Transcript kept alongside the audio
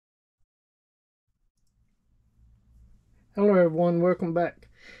Hello everyone, welcome back.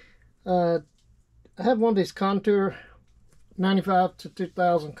 I have one of these Contour 95 to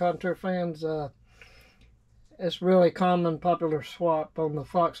 2000 Contour fans. It's really common, popular swap on the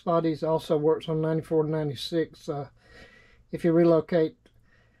Fox bodies. Also works on 94 to 96. If you relocate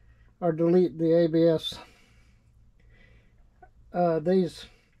or delete the ABS. These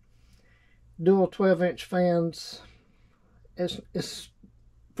dual 12-inch fans, it's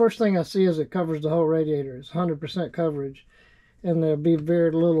first thing I see is it covers the whole radiator. It's 100% coverage, and there'll be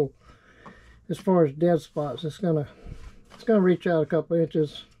very little as far as dead spots. It's gonna reach out a couple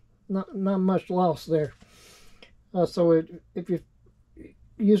inches. Not much loss there. So if you're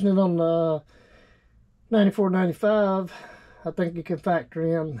using it on the 94, 95, I think you can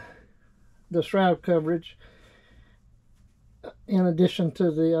factor in the shroud coverage in addition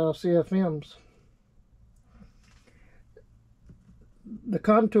to the CFMs. The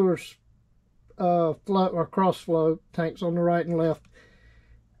Contours flow or cross flow tanks on the right and left,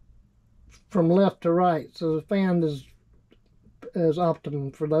 from left to right, so the fan is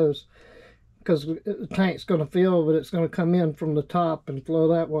optimum for those, because the tank's going to fill, but it's going to come in from the top and flow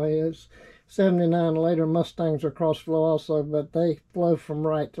that way. It's 79 later Mustangs are cross flow also, but they flow from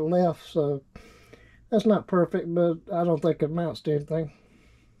right to left, so that's not perfect, but I don't think it amounts to anything.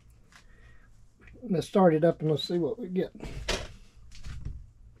 Let's start it up and let's see what we get.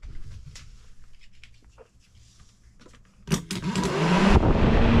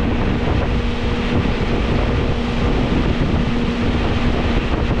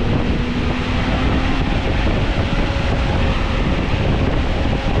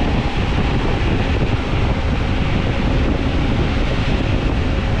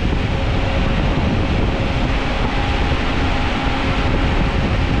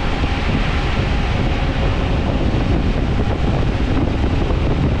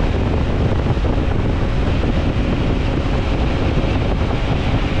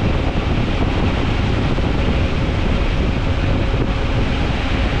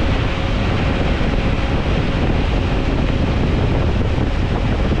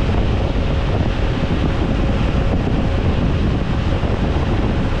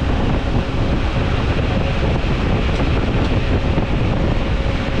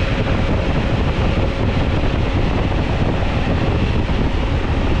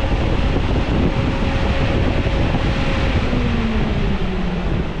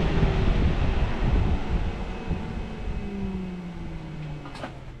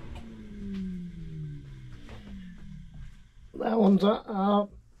 That one's, I'll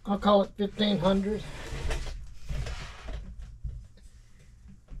call it 1500.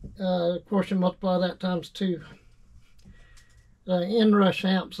 Of course, you multiply that times 2. The inrush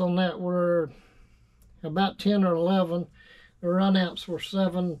amps on that were about 10 or 11. The run amps were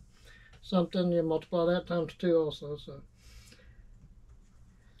 7 something. You multiply that times 2 also. So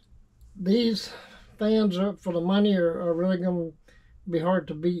these fans are, for the money, are really going to be hard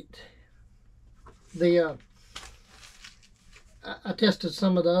to beat. I tested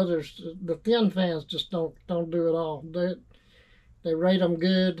some of the others. The thin fans just don't do it all. They rate them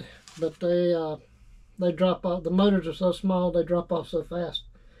good, but they drop off. The motors are so small, they drop off so fast.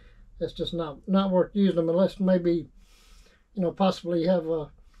 It's just not worth using them unless maybe, possibly you have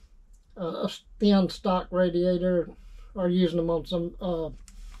a thin stock radiator, or using them on some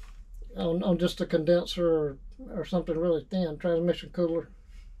on just a condenser or something really thin, transmission cooler.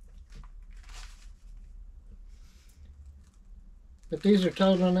 But these are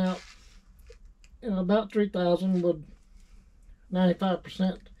totaling out about 3,000 with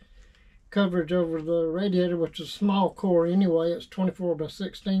 95% coverage over the radiator, which is small core anyway. It's 24 by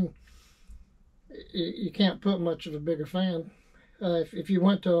 16. You can't put much of a bigger fan. If you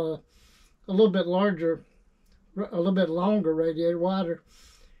went to a little bit larger, a little bit longer radiator, wider,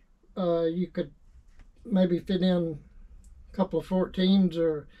 you could maybe fit in a couple of 14s,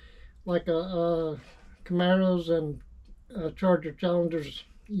 or like a Camaros and Charger Challengers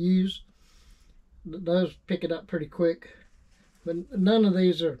use. Those pick it up pretty quick, but none of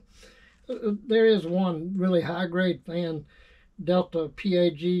these are. There is one really high grade fan, Delta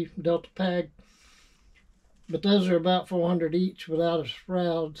PAG, but those are about 400 each without a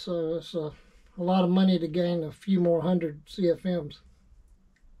shroud, so it's a lot of money to gain a few more hundred CFMs.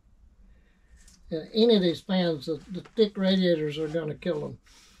 Any of these fans, the thick radiators are going to kill them.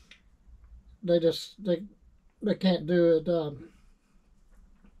 They can't do it.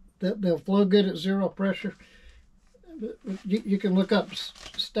 They'll flow good at 0 pressure. You can look up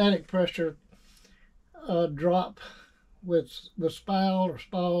static pressure drop with Spile,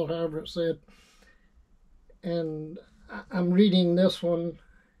 however it's said. And I'm reading this one,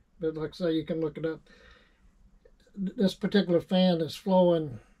 but like I say, you can look it up. this particular fan is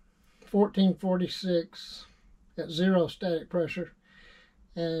flowing 1446 at 0 static pressure,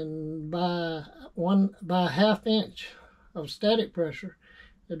 and by a half inch of static pressure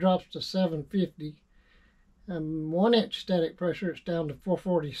it drops to 750, and 1 inch static pressure it's down to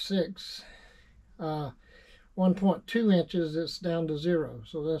 446. 1.2 inches it's down to 0,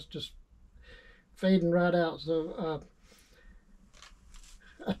 so that's just fading right out. So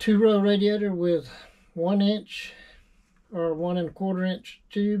a 2-row radiator with 1 inch or 1 1/4 inch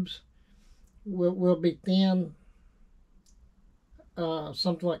tubes will be thin.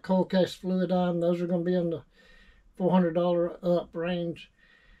 Something like cold case fluidine, those are going to be in the $400 up range.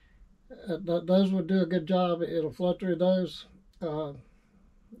 Those would do a good job. It'll flow through those.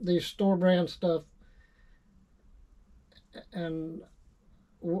 These store brand stuff, and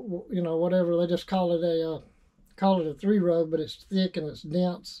you know, whatever, they just call it a 3-row, but it's thick and it's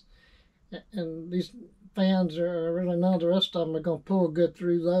dense, and these fans are really, none of the rest of them are going to pull good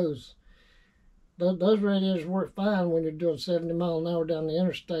through those. Those radiators work fine when you're doing 70 miles an hour down the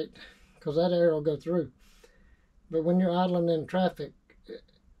interstate, because that air will go through. But when you're idling in traffic,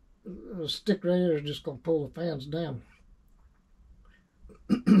 the stick radiator is just going to pull the fans down.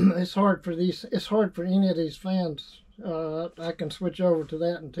 It's hard for any of these fans. I can switch over to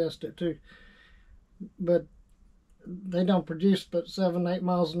that and test it too, but they don't produce but 7-8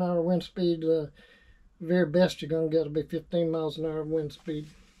 miles an hour wind speed. The very best you're going to get will be 15 miles an hour wind speed.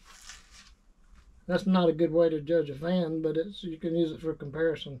 That's not a good way to judge a fan, but you can use it for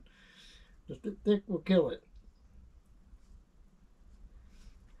comparison. The thick will kill it.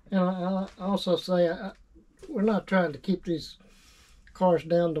 And I also say we're not trying to keep these cars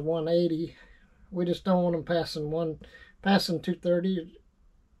down to 180. We just don't want them passing 230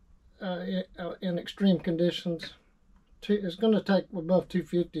 in extreme conditions. It's going to take above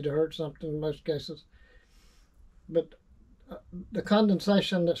 250 to hurt something in most cases. But the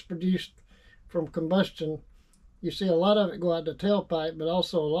condensation that's produced from combustion, you see a lot of it go out the tailpipe, but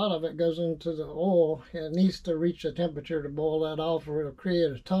also a lot of it goes into the oil, and it needs to reach a temperature to boil that off, or it'll create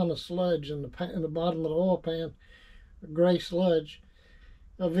a ton of sludge in the bottom of the oil pan, gray sludge.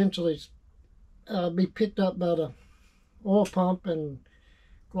 Eventually be picked up by the oil pump and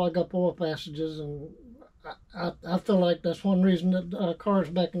clog up oil passages. And I feel like that's one reason that cars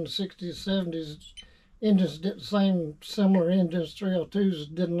back in the 60s, 70s, engines did the same, similar engines,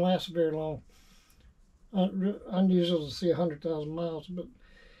 302s, didn't last very long. Unusual to see 100,000 miles, but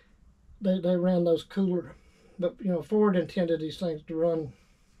they ran those cooler. But you know, Ford intended these things to run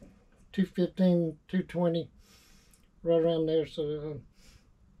 215, 220, right around there. So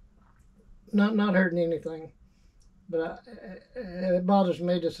not hurting anything. But it bothers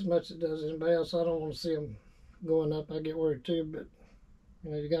me just as much as it does anybody else. I don't want to see them going up. I get worried too, but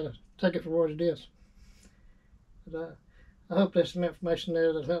you know, you got to take it for what it is. But I hope there's some information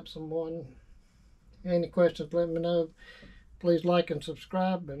there that helps someone. Any questions, let me know. Please like and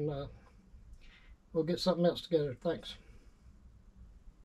subscribe, and we'll get something else together. Thanks.